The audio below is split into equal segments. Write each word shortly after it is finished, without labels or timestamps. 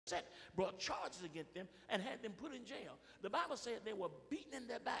brought charges against them, and had them put in jail. The Bible said they were beaten in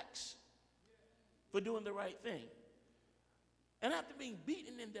their backs for doing the right thing. And after being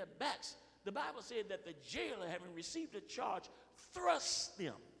beaten in their backs, the Bible said that the jailer, having received a charge, thrust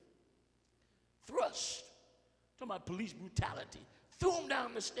them. Thrust. Talking about police brutality. Threw them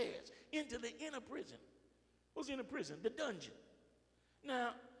down the stairs into the inner prison. What was in the prison? The dungeon.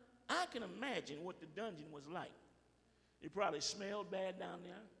 Now, I can imagine what the dungeon was like. It probably smelled bad down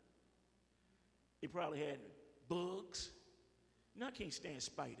there. It probably had bugs. Now, I can't stand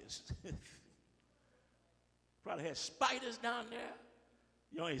spiders. Probably had spiders down there.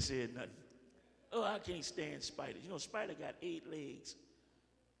 You ain't said nothing. Oh, I can't stand spiders. You know, a spider got 8 legs,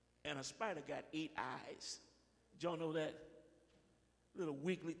 and a spider got 8 eyes. Did y'all know that? Little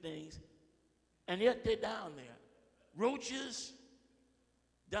wiggly things. And yet they're down there. Roaches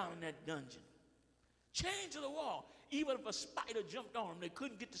down in that dungeon. Chained to the wall. Even if a spider jumped on them, they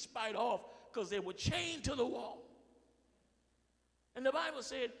couldn't get the spider off because they were chained to the wall. And the Bible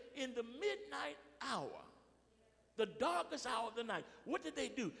said, in the midnight hour, the darkest hour of the night, what did they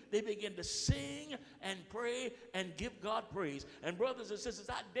do? They began to sing and pray and give God praise. And brothers and sisters,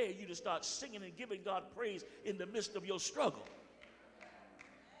 I dare you to start singing and giving God praise in the midst of your struggle.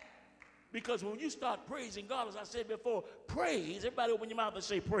 Because when you start praising God, as I said before, praise, everybody open your mouth and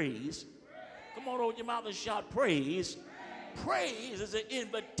say praise. Come on, open your mouth and shout praise. Praise is an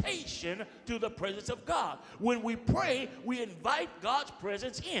invitation to the presence of God. When we pray, we invite God's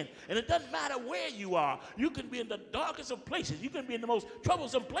presence in. And it doesn't matter where you are. You can be in the darkest of places. You can be in the most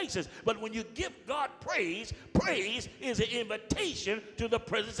troublesome places. But when you give God praise, praise is an invitation to the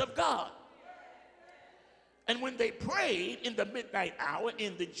presence of God. And when they prayed in the midnight hour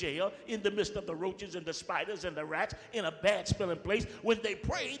in the jail, in the midst of the roaches and the spiders and the rats, in a bad smelling place, when they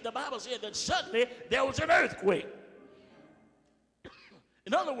prayed, the Bible said that suddenly there was an earthquake.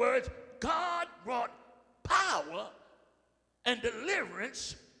 In other words, God brought power and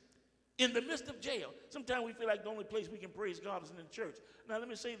deliverance in the midst of jail. Sometimes we feel like the only place we can praise God is in the church. Now, let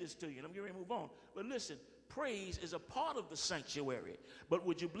me say this to you, and I'm getting ready to move on. But listen, praise is a part of the sanctuary. But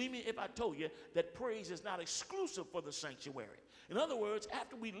would you believe me if I told you that praise is not exclusive for the sanctuary? In other words,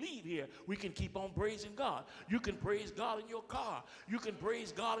 after we leave here, we can keep on praising God. You can praise God in your car. You can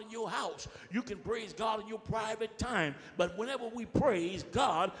praise God in your house. You can praise God in your private time. But whenever we praise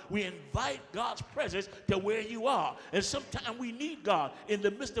God, we invite God's presence to where you are. And sometimes we need God in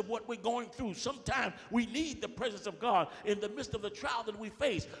the midst of what we're going through. Sometimes we need the presence of God in the midst of the trial that we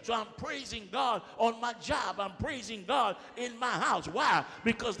face. So I'm praising God on my job. I'm praising God in my house. Why?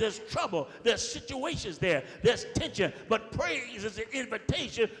 Because there's trouble. There's situations there. There's tension. But praise is an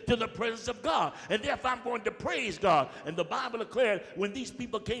invitation to the presence of God. And therefore I'm going to praise God. And the Bible declared when these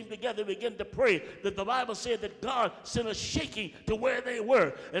people came together and began to pray, that the Bible said that God sent a shaking to where they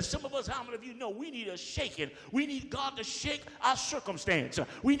were. And some of us, how many of you know we need a shaking? We need God to shake our circumstance.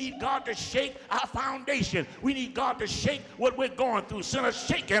 We need God to shake our foundation. We need God to shake what we're going through. Send a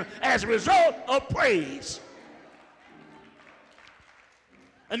shaking as a result of praise.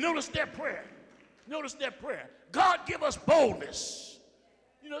 And notice their prayer. Notice their prayer. God, give us boldness.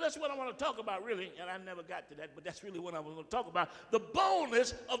 You know, that's what I want to talk about, really, and I never got to that, but that's really what I was going to talk about, the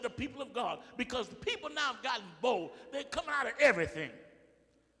boldness of the people of God, because the people now have gotten bold. They're coming out of everything.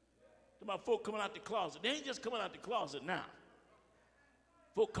 About folk coming out the closet. They ain't just coming out the closet now.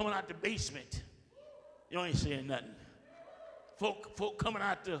 Folk coming out the basement. You ain't saying nothing. Folk coming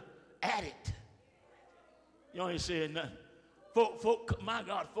out the attic. You ain't saying nothing. Folk, my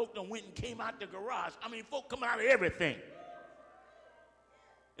God, folk done went and came out the garage. I mean, folk come out of everything.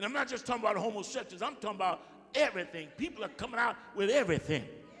 And I'm not just talking about homosexuals. I'm talking about everything. People are coming out with everything.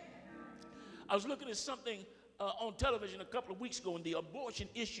 I was looking at something on television a couple of weeks ago, and the abortion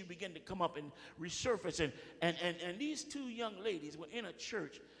issue began to come up and resurface. And these 2 young ladies were in a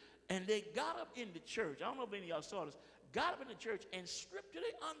church, and they got up in the church. I don't know if any of y'all saw this. Got up in the church and stripped to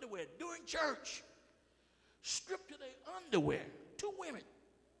their underwear during church. Stripped to their underwear, 2 women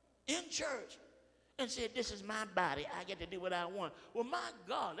in church, and said, this is my body. I get to do what I want. Well, my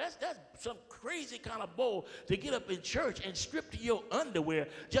God, that's some crazy kind of bold to get up in church and strip to your underwear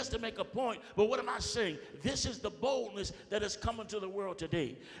just to make a point. But what am I saying? This is the boldness that is coming to the world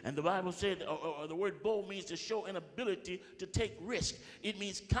today. And the Bible said, or the word bold means to show an ability to take risk. It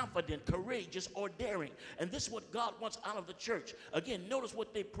means confident, courageous, or daring. And this is what God wants out of the church. Again, notice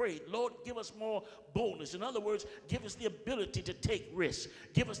what they prayed. Lord, give us more boldness. In other words, give us the ability to take risks.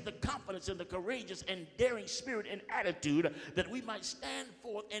 Give us the confidence and the courageous courageous and daring spirit and attitude that we might stand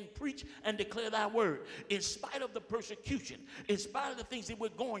forth and preach and declare thy word. In spite of the persecution, in spite of the things that we're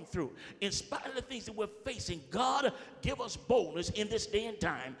going through, in spite of the things that we're facing, God, give us boldness in this day and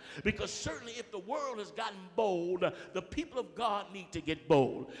time. Because certainly if the world has gotten bold, the people of God need to get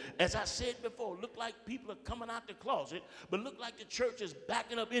bold. As I said before, look like people are coming out the closet, but look like the church is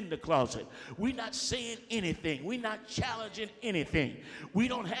backing up in the closet. We're not saying anything. We're not challenging anything. We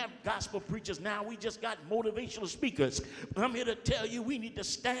don't have gospel preachers now. We just got motivational speakers. But I'm here to tell you we need to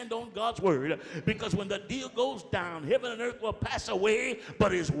stand on God's word, because when the deal goes down, heaven and earth will pass away,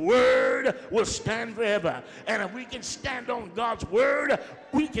 but his word will stand forever. And if we can stand on God's word,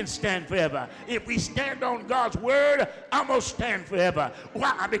 we can stand forever. If we stand on God's word, I'm going to stand forever.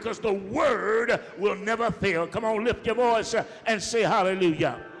 Why? Because the word will never fail. Come on, lift your voice and say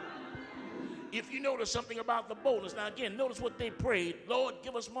hallelujah. If you notice something about the boldness, now again, notice what they prayed. Lord,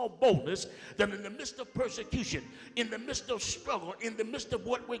 give us more boldness than in the midst of persecution, in the midst of struggle, in the midst of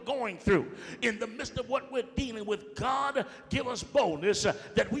what we're going through, in the midst of what we're dealing with. God, give us boldness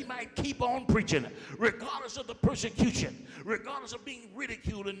that we might keep on preaching, regardless of the persecution, regardless of being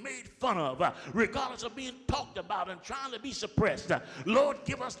ridiculed and made fun of, regardless of being talked about and trying to be suppressed. Lord,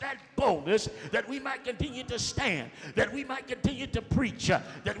 give us that boldness that we might continue to stand, that we might continue to preach,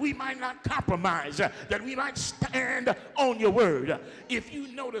 that we might not compromise, that we might stand on your word. If you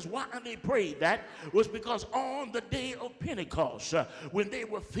notice why they prayed that was because on the day of Pentecost, when they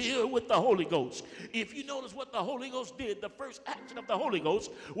were filled with the Holy Ghost, if you notice what the Holy Ghost did, the first action of the Holy Ghost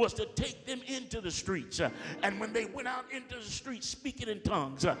was to take them into the streets. And when they went out into the streets speaking in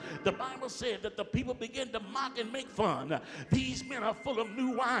tongues, the Bible said that the people began to mock and make fun. These men are full of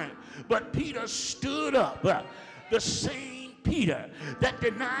new wine. But Peter stood up, the same Peter that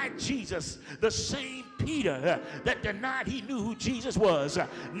denied Jesus, the same Peter that denied he knew who Jesus was.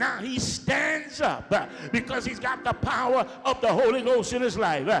 Now he stands up because he's got the power of the Holy Ghost in his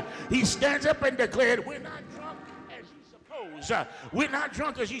life. He stands up and declared, we're not drunk as you suppose. We're not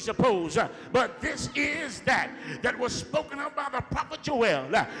drunk as you suppose. But this is that was spoken of by the prophet Joel.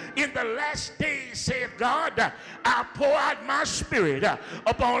 In the last days, saith God, I'll pour out my spirit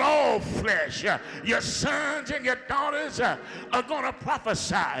upon all flesh. Your sons and your daughters are going to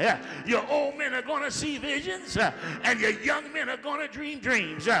prophesy. Your old men are going to see visions, and your young men are going to dream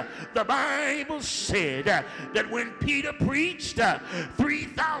dreams. The Bible said that when Peter preached,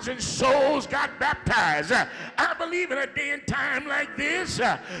 3,000 souls got baptized. I believe in a day and time like this,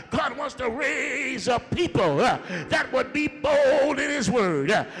 God wants to raise up people that would be bold in his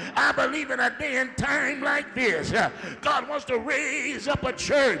word. I believe in a day and time like this, God wants to raise up a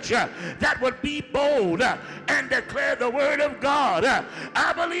church that would be bold and declare the word of God.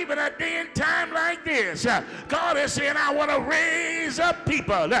 I believe in a day and time like this, God is saying, I want to raise up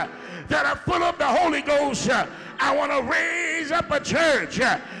people that are full of the Holy Ghost. I want to raise up a church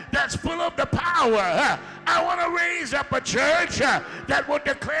that's full of the power. I want to raise up a church that will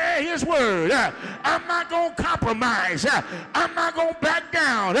declare his word. I'm not going to compromise. I'm not going to back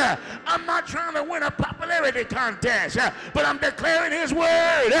down. I'm not trying to win a popularity contest, but I'm declaring his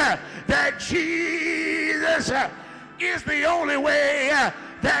word that Jesus is the only way,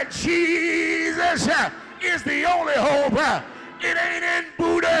 that Jesus is the only hope. It ain't in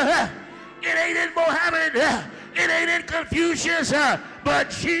Buddha. It ain't in Mohammed. It ain't in Confucius, but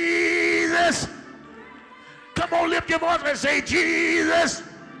Jesus. Come on, lift your voice and say, Jesus.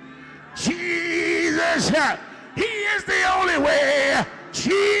 Jesus. He is the only way.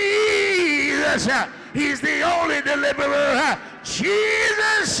 Jesus. He's the only deliverer.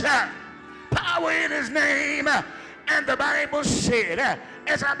 Jesus. Power in his name. And the Bible said,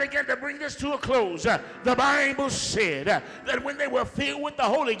 as I began to bring this to a close, the Bible said that when they were filled with the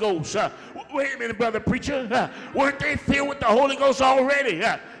Holy Ghost, wait a minute, brother preacher, weren't they filled with the Holy Ghost already?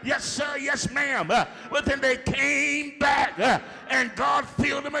 Yes, sir, yes, ma'am. But then they came back and God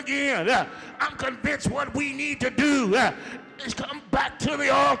filled them again. I'm convinced what we need to do is come back to the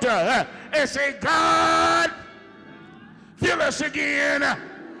altar and say, God, fill us again.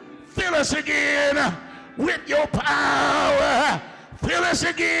 Fill us again with your power. Fill us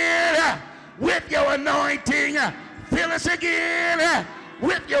again with your anointing. Fill us again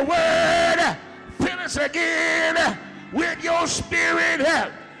with your word. Fill us again with your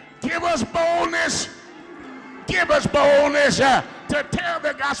spirit. Give us boldness. Give us boldness to tell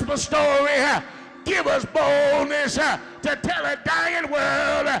the gospel story. Give us boldness to tell a dying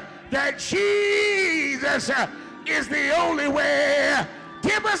world that Jesus is the only way.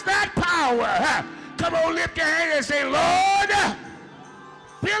 Give us that power. Come on, lift your hand and say, Lord,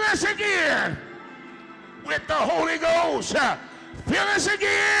 fill us again with the Holy Ghost. Fill us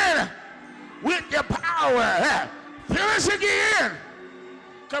again with your power. Fill us again.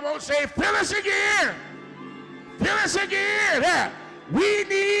 Come on, say, fill us again. Fill us again. We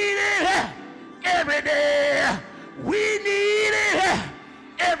need it every day. We need it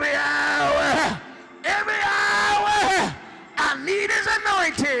every hour. Every hour, I need his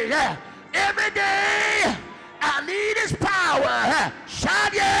anointing. Every day, I need his power.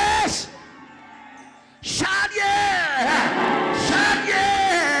 Shout yes. Shout yeah. Shout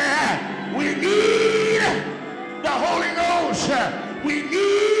yeah. We need the Holy Ghost. We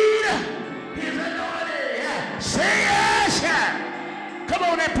need his anointing. Say yes. Come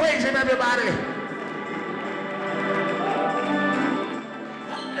on and praise him, everybody.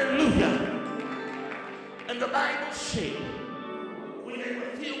 Hallelujah. And the Bible said, when they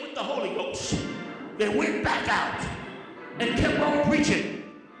were filled with the Holy Ghost, they went back out and kept on preaching.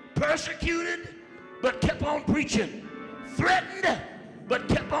 Persecuted, but kept on preaching. Threatened, but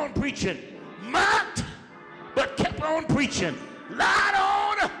kept on preaching. Mocked, but kept on preaching. Lied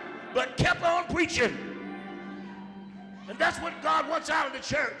on, but kept on preaching. And that's what God wants out of the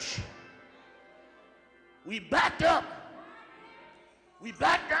church. We backed up. We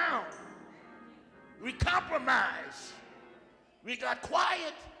backed down. We compromised. We got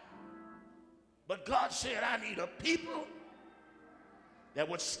quiet. But God said, I need a people that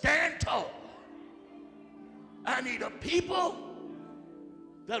would stand tall. I need a people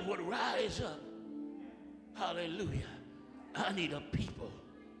that would rise up. Hallelujah. I need a people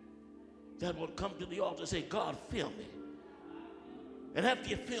that will come to the altar and say, God, fill me. And after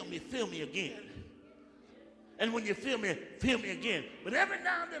you fill me again. And when you fill me again. But every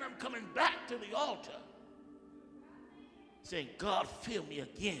now and then I'm coming back to the altar saying, God, fill me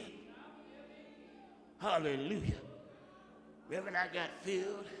again. Hallelujah. Reverend, I got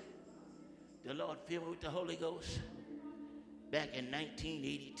filled. The Lord filled me with the Holy Ghost back in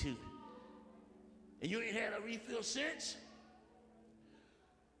 1982. And you ain't had a refill since?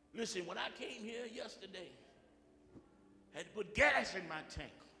 Listen, when I came here yesterday, I had to put gas in my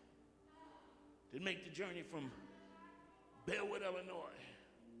tank to make the journey from Bellwood, Illinois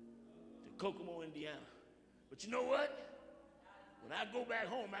to Kokomo, Indiana. But you know what? When I go back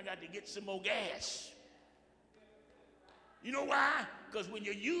home, I got to get some more gas. You know why? Because when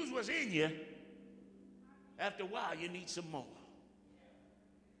you use what's in you, after a while, you need some more.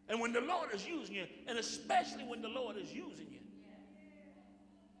 And when the Lord is using you, and especially when the Lord is using you,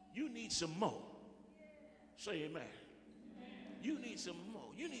 you need some more. Say amen. You need some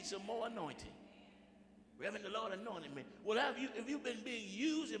more. You need some more anointing. Reverend, the Lord anointed me. Well, if you've been being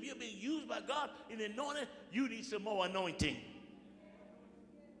used, if you're being used by God in anointing, you need some more anointing.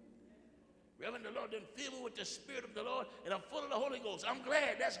 Reverend, the Lord didn't fill me with the Spirit of the Lord, and I'm full of the Holy Ghost. I'm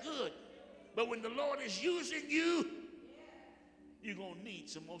glad. That's good. But when the Lord is using you, you're going to need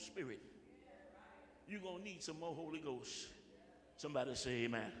some more Spirit. You're going to need some more Holy Ghost. Somebody say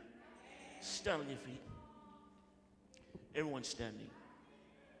amen. Stand on your feet. Everyone standing.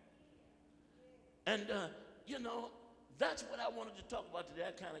 And, you know, that's what I wanted to talk about today.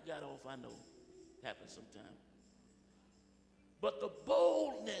 I kind of got off, I know. Happens sometimes. But the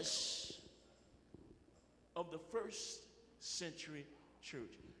boldness of the first century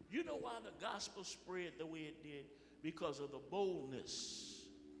church. You know why the gospel spread the way it did? Because of the boldness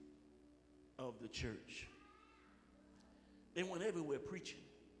of the church. They went everywhere preaching.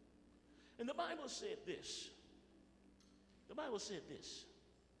 And the Bible said this. The Bible said this.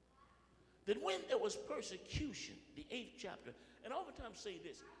 That when there was persecution, the 8th chapter, and I oftentimes say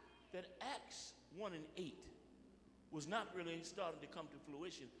this, that Acts 1 and 8 was not really starting to come to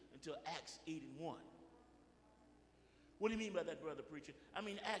fruition until Acts 8 and 1. What do you mean by that, brother preacher? I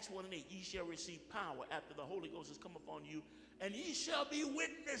mean Acts 1 and 8, ye shall receive power after the Holy Ghost has come upon you, and ye shall be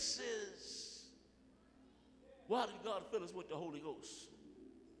witnesses. Why did God fill us with the Holy Ghost?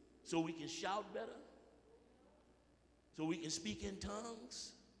 So we can shout better? So we can speak in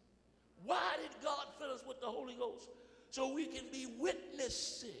tongues? Why did God fill us with the Holy Ghost? So we can be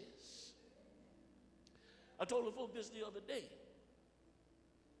witnesses. I told the folks this the other day.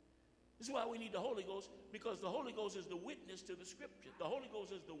 This is why we need the Holy Ghost, because the Holy Ghost is the witness to the Scripture. The Holy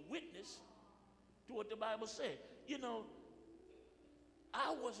Ghost is the witness to what the Bible said. You know,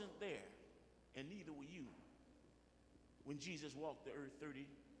 I wasn't there, and neither were you, when Jesus walked the earth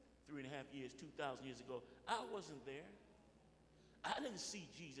 33 and a half years, 2,000 years ago. I wasn't there. I didn't see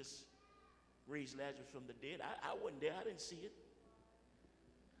Jesus raise Lazarus from the dead. I wasn't there. I didn't see it.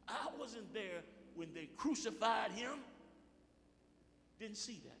 I wasn't there when they crucified him. Didn't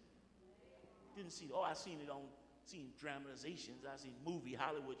see that. Didn't see it. Oh, I seen dramatizations. I seen movie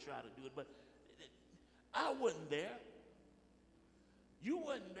Hollywood try to do it, but I wasn't there. You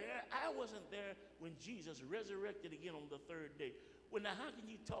wasn't there. I wasn't there when Jesus resurrected again on the third day. Well, now how can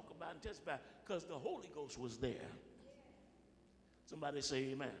you talk about and testify? Because the Holy Ghost was there. Somebody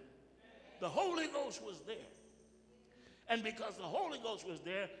say amen. The Holy Ghost was there. And because the Holy Ghost was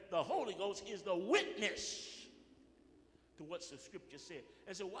there, the Holy Ghost is the witness to what the scripture said.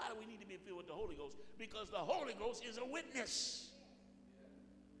 And so why do we need to be filled with the Holy Ghost? Because the Holy Ghost is a witness.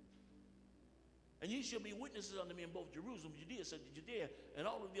 And ye shall be witnesses unto me in both Jerusalem, Judea, and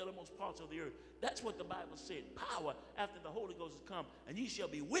all of the othermost parts of the earth. That's what the Bible said. Power after the Holy Ghost has come, and ye shall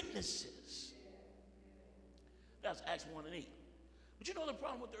be witnesses. That's Acts 1 and 8. But you know the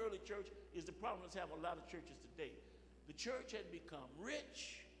problem with the early church is the problem that's having a lot of churches today. The church had become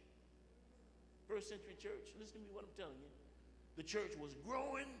rich. First century church, listen to me what I'm telling you. The church was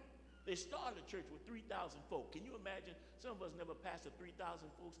growing. They started a church with 3,000 folk. Can you imagine? Some of us never pastored 3,000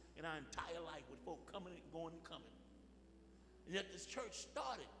 folks in our entire life with folk coming and going and coming. And yet this church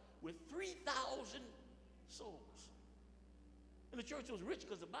started with 3,000 souls. And the church was rich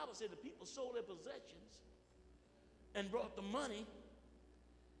because the Bible said the people sold their possessions and brought the money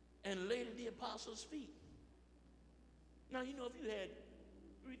and laid at the apostles' feet. Now, you know, if you had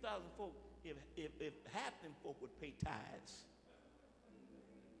 3,000 folk, if half them folk would pay tithes,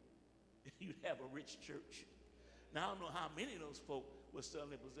 you'd have a rich church. Now, I don't know how many of those folk were selling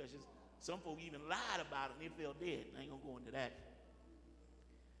their possessions. Some folk even lied about it and they fell dead. I ain't going to go into that.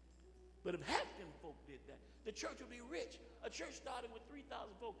 But if half them folk did that, the church would be rich. A church started with 3,000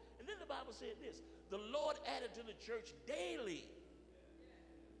 folk. And then the Bible said this, the Lord added to the church daily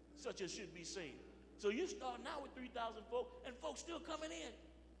such as should be saved. So you start now with 3,000 folk and folks still coming in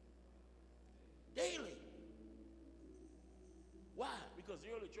daily. Why? Because the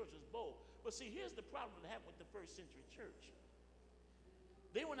early church was bold. But see, here's the problem that happened with the first century church.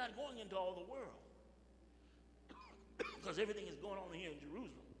 They were not going into all the world because everything is going on here in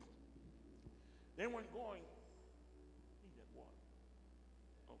Jerusalem. They weren't going. Need that water.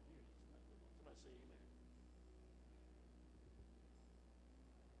 Oh, here it is. Somebody say amen.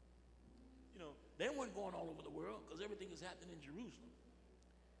 You know, they weren't going all over the world because everything is happening in Jerusalem.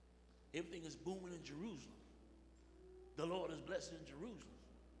 Everything is booming in Jerusalem. The Lord is blessing in Jerusalem.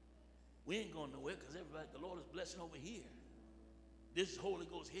 We ain't going nowhere because the Lord is blessing over here. This Holy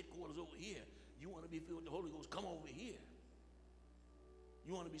Ghost headquarters over here. You want to be filled with the Holy Ghost, come over here.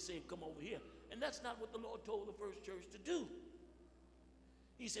 You want to be saved, come over here. And that's not what the Lord told the first church to do.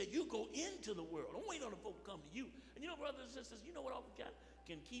 He said, you go into the world. Don't wait on the folk to come to you. And you know, brothers and sisters, you know what often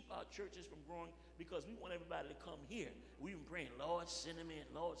can keep our churches from growing? Because we want everybody to come here. We've been praying, Lord, send them in.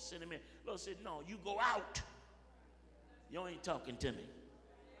 Lord, send them in. Lord said, no, you go out. You ain't talking to me.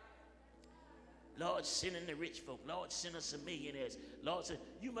 Lord, send in the rich folk. Lord, send us some millionaires. Lord said,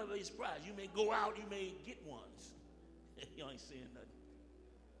 you may be surprised. You may go out, you may get ones. You ain't saying nothing.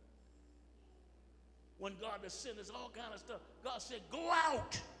 When God has sent us all kind of stuff, God said, go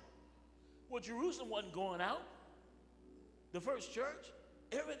out. Well, Jerusalem wasn't going out. The first church,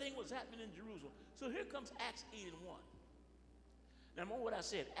 everything was happening in Jerusalem. So here comes Acts 8 and 1. Now, remember what I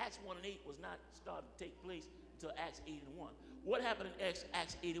said. Acts 1 and 8 was not started to take place until Acts 8 and 1. What happened in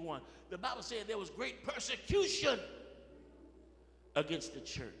Acts 8 and 1? The Bible said there was great persecution against the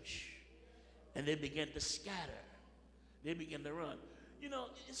church. And they began to scatter. They began to run. You know,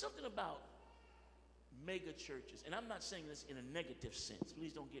 it's something about mega churches. And I'm not saying this in a negative sense.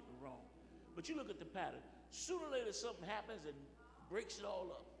 Please don't get me wrong. But you look at the pattern. Sooner or later something happens and breaks it all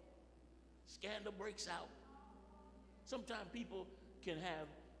up. Scandal breaks out. Sometimes people can have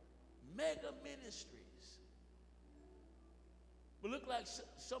mega ministries. But look like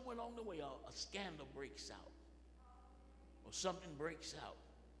somewhere along the way a scandal breaks out. Or something breaks out.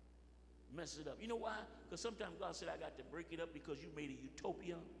 Messes it up. You know why? Because sometimes God said, I got to break it up because you made a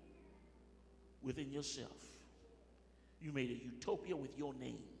utopia within yourself. You made a utopia with your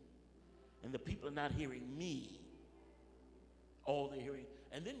name. And the people are not hearing me. All they're hearing.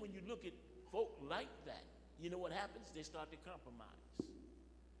 And then when you look at folk like that, you know what happens? They start to compromise.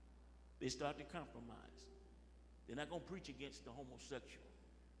 They start to compromise. They're not going to preach against the homosexual.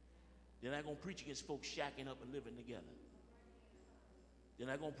 They're not going to preach against folks shacking up and living together. They're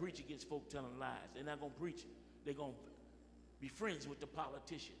not going to preach against folk telling lies. They're not going to preach. They're going to be friends with the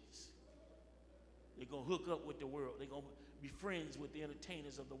politicians. They're going to hook up with the world. They're going to be friends with the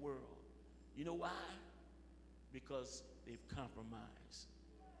entertainers of the world. You know why? Because they've compromised.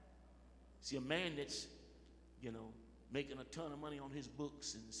 See, a man that's, making a ton of money on his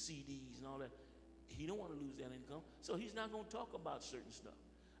books and CDs and all that, he don't want to lose that income, so he's not going to talk about certain stuff.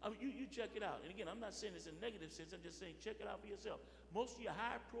 I mean, you check it out. And again, I'm not saying this in a negative sense. I'm just saying check it out for yourself. Most of your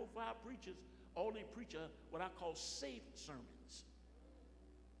high-profile preachers, all they preach are what I call safe sermons.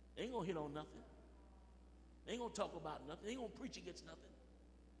 They ain't going to hit on nothing. They ain't going to talk about nothing. They ain't going to preach against nothing.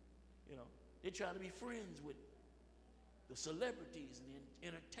 You know, they try to be friends with the celebrities and the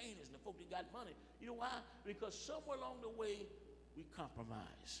entertainers and the folk that got money. You know why? Because somewhere along the way, we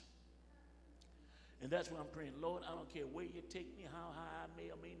compromise. And that's why I'm praying, Lord, I don't care where you take me, how high I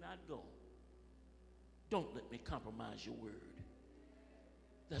may or may not go. Don't let me compromise your word.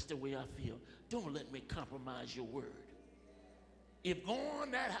 That's the way I feel. Don't let me compromise your word. If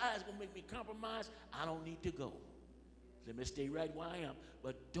going that high is going to make me compromise, I don't need to go. Let me stay right where I am.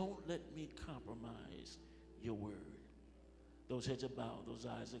 But don't let me compromise your word. Those heads are bowed, those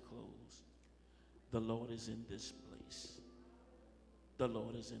eyes are closed. The Lord is in this place. The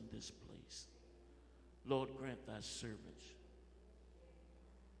Lord is in this place. Lord, grant thy servants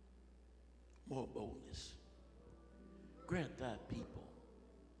more boldness. Grant thy people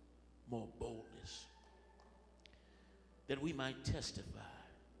more boldness, that we might testify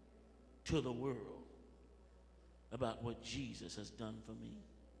to the world about what Jesus has done for me,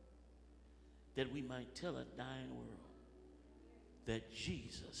 that we might tell a dying world that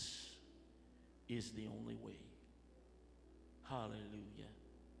Jesus is the only way. Hallelujah.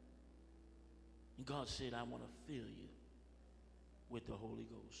 And God said, I want to fill you with the Holy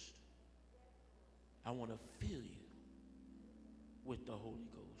Ghost. I want to fill you with the Holy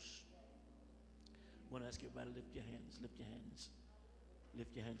Ghost. I want to ask everybody to lift your hands, lift your hands.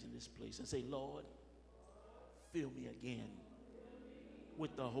 Lift your hands in this place and say, Lord, fill me again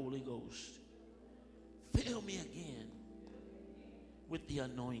with the Holy Ghost. Fill me again with the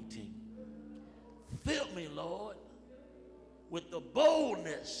anointing. Fill me, Lord, with the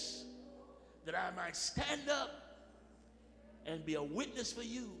boldness that I might stand up and be a witness for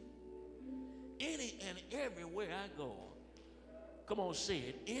you any and everywhere I go. Come on, say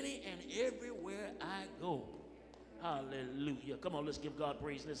it. Any and everywhere I go. Hallelujah. Come on, let's give God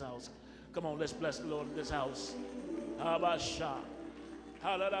praise in this house. Come on, let's bless the Lord in this house. Habasha.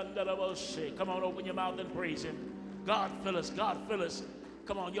 Come on, open your mouth and praise him. God fill us. God fill us.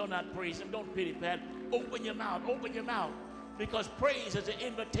 Come on, you're not praising him. Don't pity pat. Open your mouth. Open your mouth. Because praise is an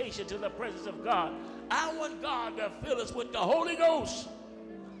invitation to the presence of God. I want God to fill us with the Holy Ghost.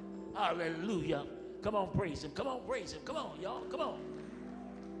 Hallelujah. Come on, praise him. Come on, praise him. Come on, y'all. Come on.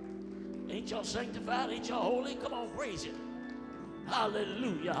 Ain't y'all sanctified? Ain't y'all holy? Come on, praise him.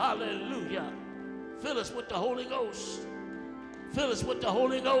 Hallelujah. Hallelujah. Fill us with the Holy Ghost. Fill us with the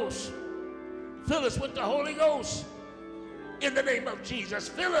Holy Ghost. Fill us with the Holy Ghost. In the name of Jesus,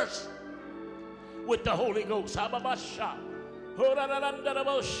 fill us with the Holy Ghost. Hallelujah.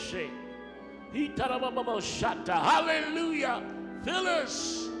 Fill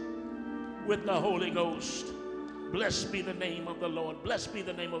us with the Holy Ghost. Blessed be the name of the Lord. Blessed be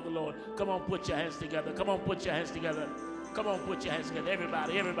the name of the Lord. Come on, put your hands together. Come on, put your hands together. Come on, put your hands together.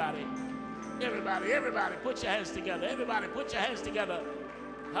 Everybody, everybody. Everybody, everybody, put your hands together. Everybody, put your hands together.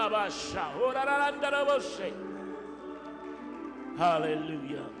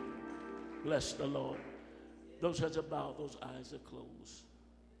 Hallelujah. Bless the Lord. Those heads are bowed, those eyes are closed.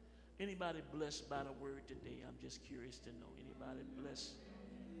 Anybody blessed by the word today? I'm just curious to know. Anybody blessed?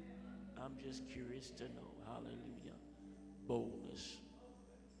 I'm just curious to know. Hallelujah. Boldness.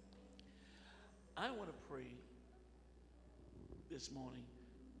 I want to pray this morning,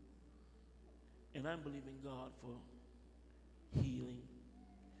 and I'm believing God for healing.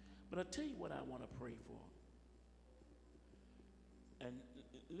 But I'll tell you what I want to pray for. And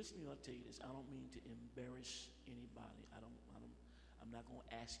listen to me, I'll tell you this. I don't mean to embarrass anybody. I'm not going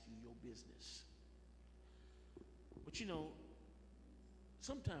to ask you your business. But you know,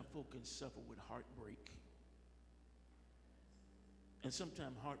 sometimes folk can suffer with heartbreak. And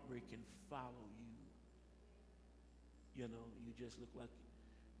sometimes heartbreak can follow you. You know, you just look like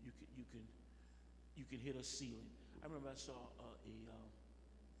you can hit a ceiling. I remember I saw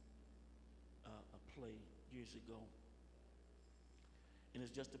a play years ago. And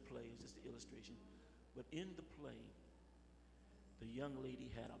it's just a play, it's just an illustration. But in the play, the young lady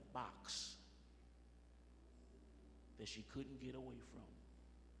had a box that she couldn't get away from.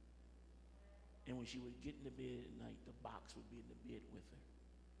 And when she would get in the bed at night, the box would be in the bed with her.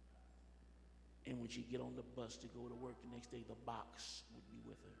 And when she'd get on the bus to go to work the next day, the box would be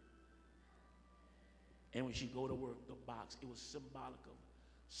with her. And when she'd go to work, the box, it was symbolic of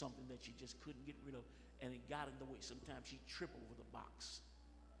something that she just couldn't get rid of. And it got in the way. Sometimes she'd trip over the box.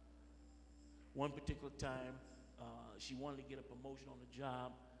 One particular time, she wanted to get a promotion on the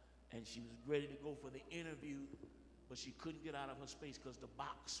job, and she was ready to go for the interview, but she couldn't get out of her space because the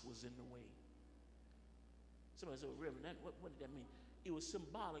box was in the way. Somebody said, well, Reverend, what did that mean? It was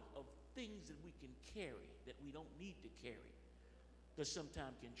symbolic of things that we can carry that we don't need to carry. that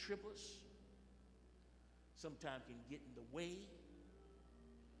sometimes can trip us, sometimes can get in the way,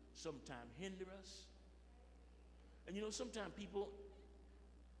 sometimes hinder us. And you know, sometimes people,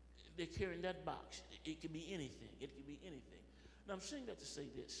 they're carrying that box. It can be anything. It can be anything. Now, I'm saying that to say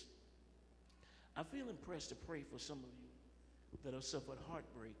this. I feel impressed to pray for some of you that have suffered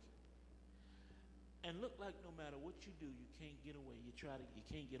heartbreak and look like no matter what you do, you can't get away. You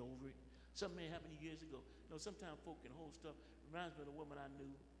can't get over it. Something may happen years ago. You know, sometimes folk can hold stuff. Reminds me of a woman I knew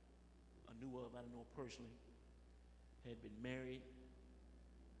of, I don't know her personally, had been married.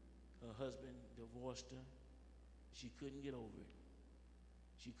 Her husband divorced her. She couldn't get over it.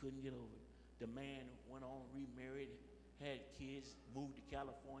 She couldn't get over it. The man went on, remarried, had kids, moved to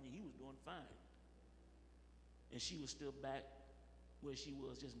California. He was doing fine. And she was still back where she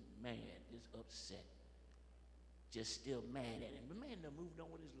was, just mad, just upset, just still mad at him. The man done moved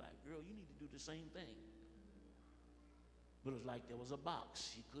on with his life. Girl, you need to do the same thing. But it was like there was a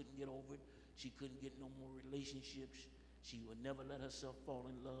box. She couldn't get over it. She couldn't get no more relationships. She would never let herself fall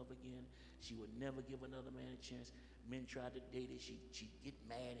in love again. She would never give another man a chance. Men tried to date her. She'd get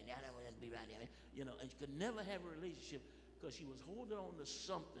mad and I don't want to be right there. You know, and she could never have a relationship because she was holding on to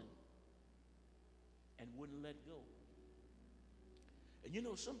something and wouldn't let go. And you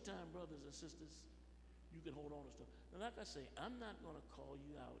know, sometimes, brothers and sisters, you can hold on to stuff. Now, like I say, I'm not going to call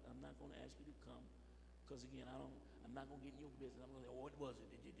you out. I'm not going to ask you to come because, again, I'm not going to get in your business. I'm going to say, oh, what was it?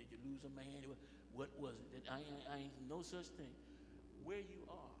 Did you lose a man? What was it? I ain't no such thing. Where you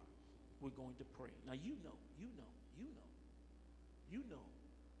are, we're going to pray. Now, you know.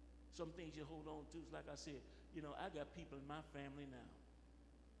 Some things you hold on to, like I said, you know, I got people in my family now,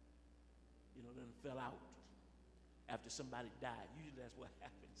 you know, that fell out after somebody died. Usually that's what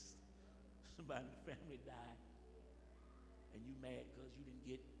happens. Somebody in the family died, and you mad because you didn't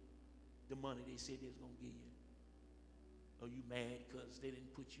get the money they said they was going to give you. Or you mad because they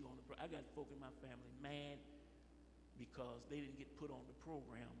didn't put you on the program. I got folk in my family mad because they didn't get put on the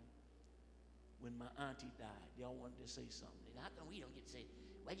program when my auntie died. They all wanted to say something. How come we don't get to say,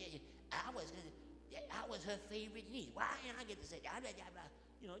 well, I was her favorite niece. Why didn't I get to say that?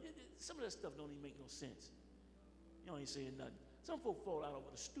 You know, some of that stuff don't even make no sense. You ain't saying nothing. Some folk fall out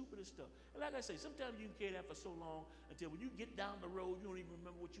over the stupidest stuff. And like I say, sometimes you can carry that for so long until when you get down the road, you don't even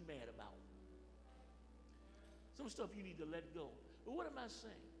remember what you're mad about. Some stuff you need to let go. But what am I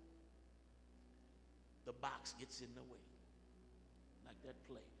saying? The box gets in the way. Like that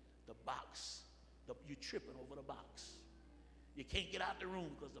play. The box. You're tripping over the box. You can't get out the room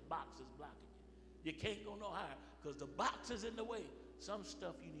because the box is blocking you. You can't go no higher because the box is in the way. Some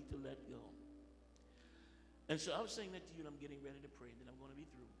stuff you need to let go. And so I was saying that to you, and I'm getting ready to pray. Then I'm going to be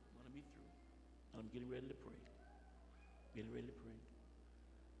through. I'm getting ready to pray.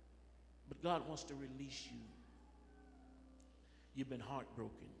 But God wants to release you. You've been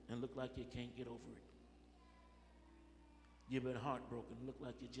heartbroken and look like you can't get over it. You've been heartbroken, look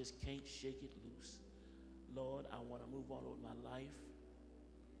like you just can't shake it loose. Lord, I want to move on with my life,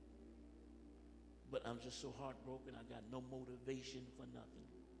 but I'm just so heartbroken. I got no motivation for nothing.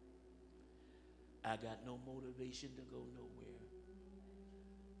 I got no motivation to go nowhere.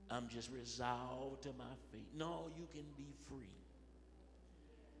 I'm just resolved to my fate. No, you can be free.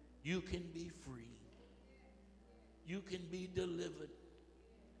 You can be free. You can be delivered.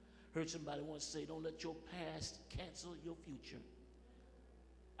 Heard somebody once say, don't let your past cancel your future.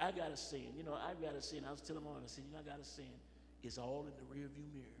 I got a saying, I was telling Martin, I said, I got a saying, it's all in the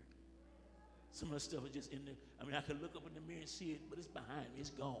rearview mirror. Some of the stuff is just in there. I could look up in the mirror and see it, but it's behind me, it's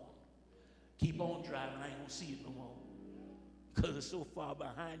gone. Keep on driving, I ain't gonna see it no more. Because it's so far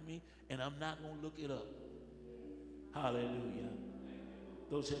behind me, and I'm not gonna look it up. Hallelujah.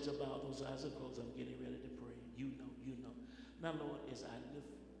 Those heads are bowed, those eyes are closed, I'm getting ready to pray. You know. Now, Lord, as I lift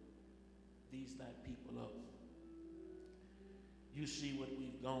these thy people up, you see what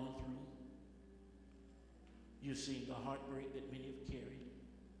we've gone through. You see the heartbreak that many have carried.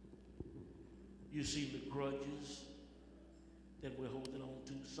 You see the grudges that we're holding on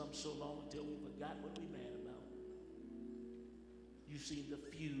to, some so long until we forgot what we're mad about. You see the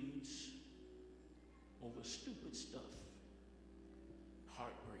feuds over stupid stuff,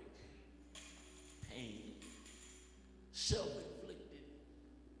 heartbreak, pain, self-inflicted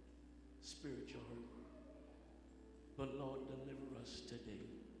spiritual hurt. But Lord, deliver us today.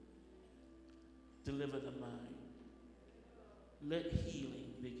 Deliver the mind. Let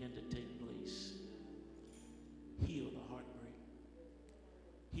healing begin to take place. Heal the heartbreak.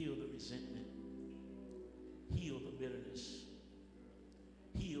 Heal the resentment. Heal the bitterness.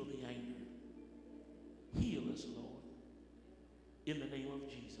 Heal the anger. Heal us, Lord. In the name of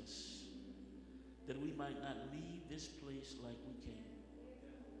Jesus. that we might not leave this place like we came,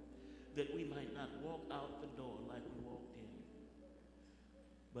 that we might not walk out the door like we walked in,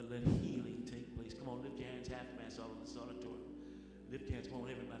 but let healing take place. Come on, lift your hands, half mass all over this auditorium. Lift your hands, come on,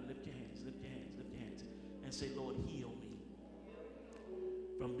 everybody, lift your hands, lift your hands, lift your hands, and say, Lord, heal me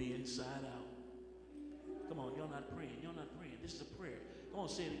from the inside out. Come on, you're not praying, you're not praying. This is a prayer. Come on,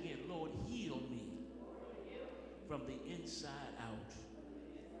 say it again. Lord, heal me from the inside out.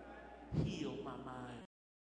 Heal my mind.